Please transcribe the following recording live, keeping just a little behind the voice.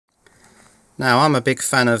Now, I'm a big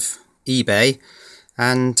fan of eBay,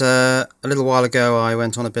 and a little while ago I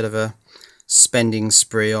went on a bit of a spending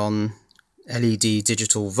spree on LED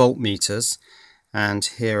digital voltmeters, and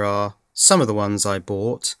here are some of the ones I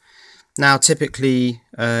bought. Now, typically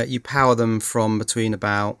you power them from between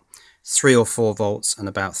about 3 or 4 volts and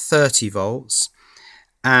about 30 volts,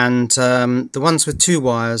 and the ones with 2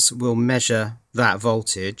 wires will measure that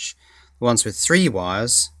voltage. The ones with 3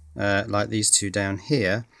 wires, like these two down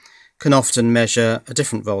here, can often measure a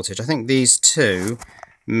different voltage. I think these two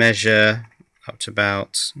measure up to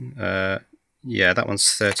about, yeah, that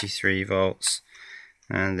one's 33 volts,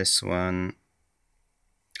 and this one,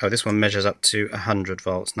 oh, this one measures up to 100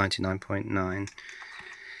 volts, 99.9.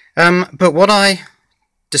 But what I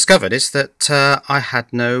discovered is that I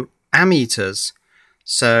had no ammeters,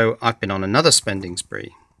 so I've been on another spending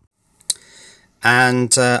spree.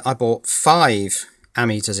 And I bought 5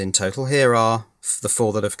 ammeters in total. Here are the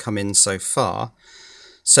 4 that have come in so far.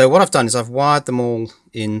 So what I've done is I've wired them all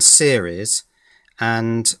in series,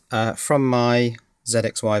 and from my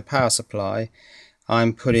ZXY power supply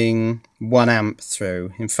I'm putting 1 amp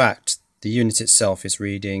through. In fact, the unit itself is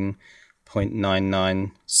reading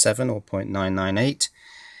 0.997 or 0.998,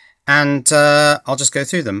 and I'll just go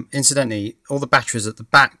through them. Incidentally, all the batteries at the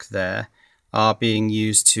back there are being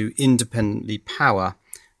used to independently power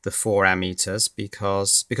the 4 ammeters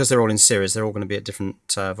because they're all in series. They're all going to be at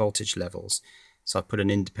different voltage levels, so I put an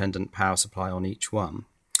independent power supply on each one.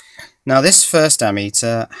 Now, this first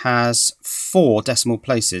ammeter has 4 decimal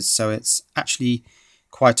places, so it's actually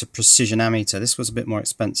quite a precision ammeter. This was a bit more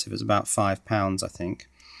expensive. It was about £5, I think,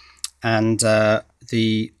 and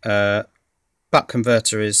the buck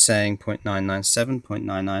converter is saying 0.997,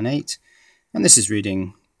 0.998, and this is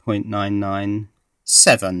reading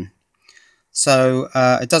 0.997. So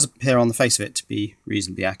it does appear on the face of it to be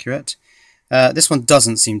reasonably accurate. This one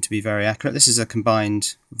doesn't seem to be very accurate. This is a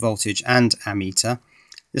combined voltage and ammeter.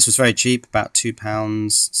 This was very cheap, about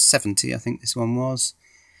 £2.70, I think this one was.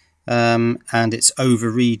 And it's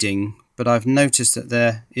overreading, but I've noticed that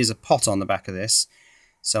there is a pot on the back of this,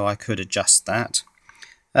 so I could adjust that.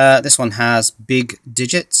 This one has big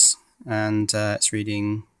digits, and it's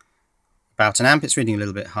reading about an amp. It's reading a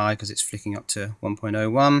little bit high because it's flicking up to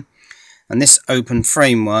 1.01. And this open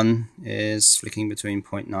frame one is flicking between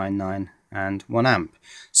 0.99 and 1 amp.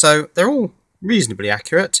 So they're all reasonably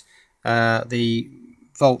accurate. The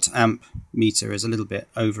volt amp meter is a little bit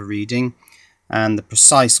overreading, and the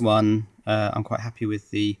precise one, I'm quite happy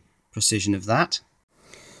with the precision of that.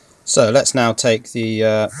 So let's now take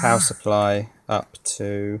the power supply up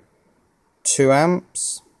to 2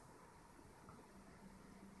 amps.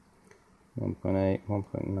 1.8,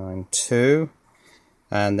 1.92.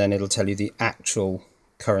 And then it'll tell you the actual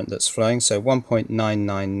current that's flowing. So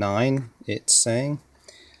 1.999 it's saying.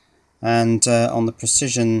 And on the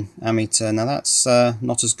precision ammeter, now that's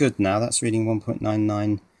not as good now. That's reading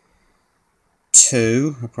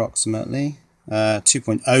 1.992 approximately.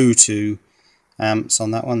 2.02 amps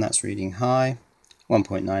on that one, that's reading high.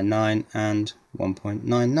 1.99 and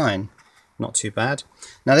 1.99. Not too bad.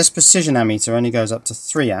 Now this precision ammeter only goes up to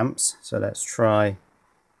 3 amps. So let's try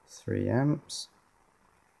 3 amps.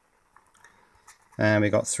 And we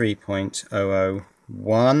got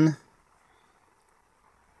 3.001,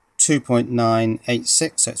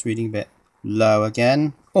 2.986, so it's reading a bit low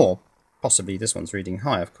again, or possibly this one's reading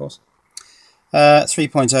high, of course.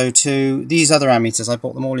 3.02. These other ammeters, I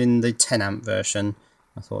bought them all in the 10 amp version.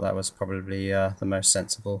 I thought that was probably the most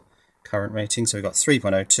sensible current rating. So we got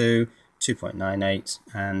 3.02, 2.98,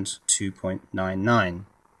 and 2.99.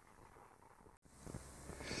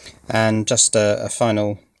 And just a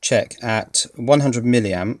final check at 100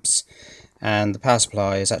 milliamps, and the power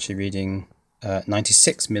supply is actually reading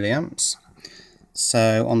 96 milliamps.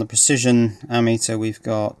 So on the precision ammeter we've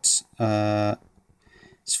got,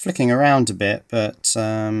 it's flicking around a bit, but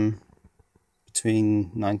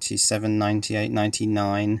between 97, 98,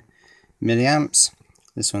 99 milliamps.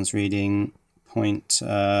 This one's reading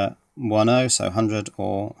 0.10, so 100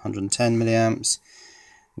 or 110 milliamps.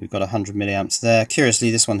 We've got 100 milliamps there. Curiously,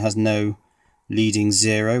 this one has no leading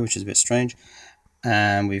 0, which is a bit strange,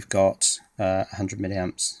 and we've got 100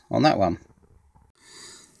 milliamps on that one.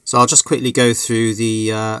 So I'll just quickly go through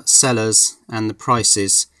the sellers and the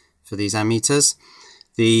prices for these ammeters.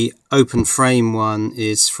 The open frame one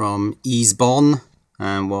is from eBay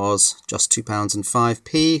and was just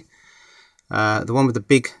 £2.05. The one with the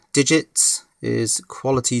big digits is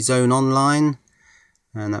Quality Zone Online,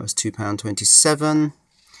 and that was £2.27.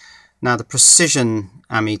 Now the precision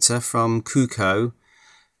ammeter from Kuko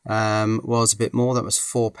was a bit more. That was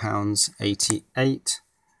 £4.88.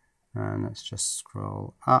 And let's just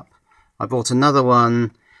scroll up. I bought another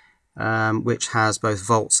one which has both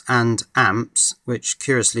volts and amps, which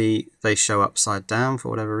curiously they show upside down for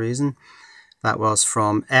whatever reason. That was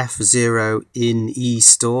from F0 in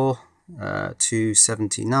eStore,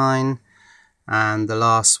 279. And the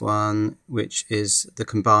last one, which is the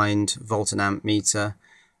combined volt and amp meter,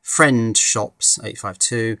 Friend Shops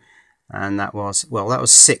 852, and that was, well, that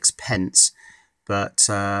was 6p, but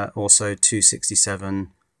also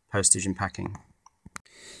 267 postage and packing.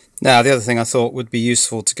 Now, the other thing I thought would be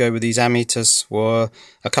useful to go with these ammeters were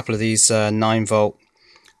a couple of these 9-volt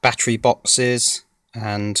battery boxes,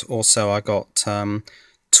 and also I got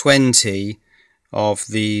 20 of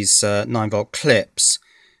these 9-volt clips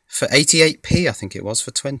for 88p, I think it was,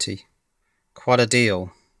 for 20. Quite a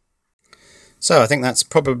deal. So I think that's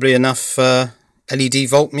probably enough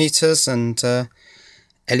LED voltmeters and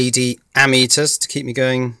LED ammeters to keep me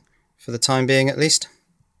going for the time being at least.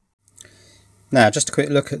 Now, just a quick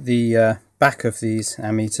look at the back of these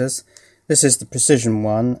ammeters. This is the precision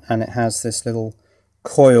one, and it has this little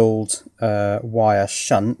coiled wire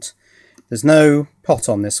shunt. There's no pot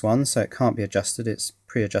on this one, so it can't be adjusted. It's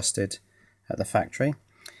pre-adjusted at the factory.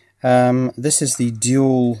 This is the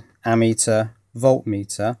dual ammeter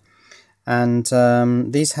voltmeter, and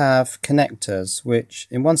these have connectors, which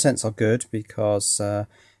in one sense are good because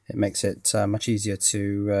it makes it much easier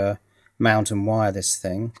to mount and wire this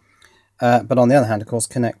thing. But on the other hand, of course,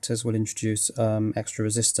 connectors will introduce extra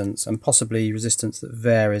resistance, and possibly resistance that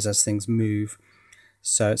varies as things move.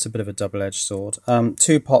 So it's a bit of a double-edged sword.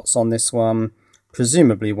 2 pots on this one,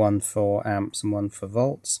 presumably one for amps and one for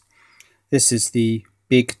volts. This is the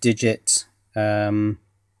big digit ammeter.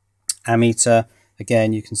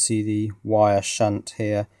 Again, you can see the wire shunt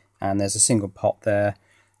here, and there's a single pot there.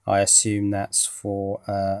 I assume that's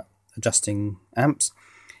for adjusting amps.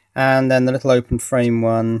 And then the little open frame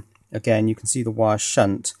one, again, you can see the wire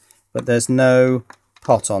shunt, but there's no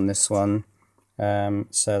pot on this one,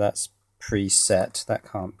 so that's preset. That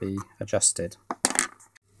can't be adjusted.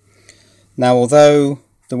 Now, although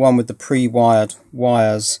the one with the pre-wired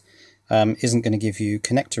wires isn't going to give you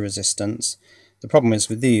connector resistance, the problem is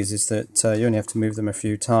with these is that you only have to move them a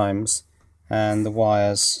few times and the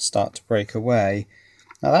wires start to break away.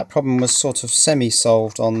 Now, that problem was sort of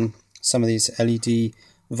semi-solved on some of these LED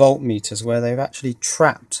voltmeters, where they've actually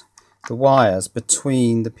trapped the wires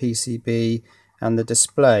between the PCB and the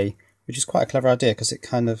display, which is quite a clever idea because it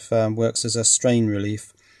kind of works as a strain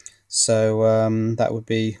relief. So that would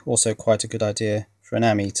be also quite a good idea for an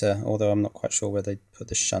ammeter, although I'm not quite sure where they put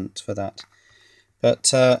the shunt for that.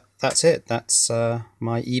 But that's it. That's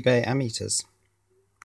my eBay ammeters.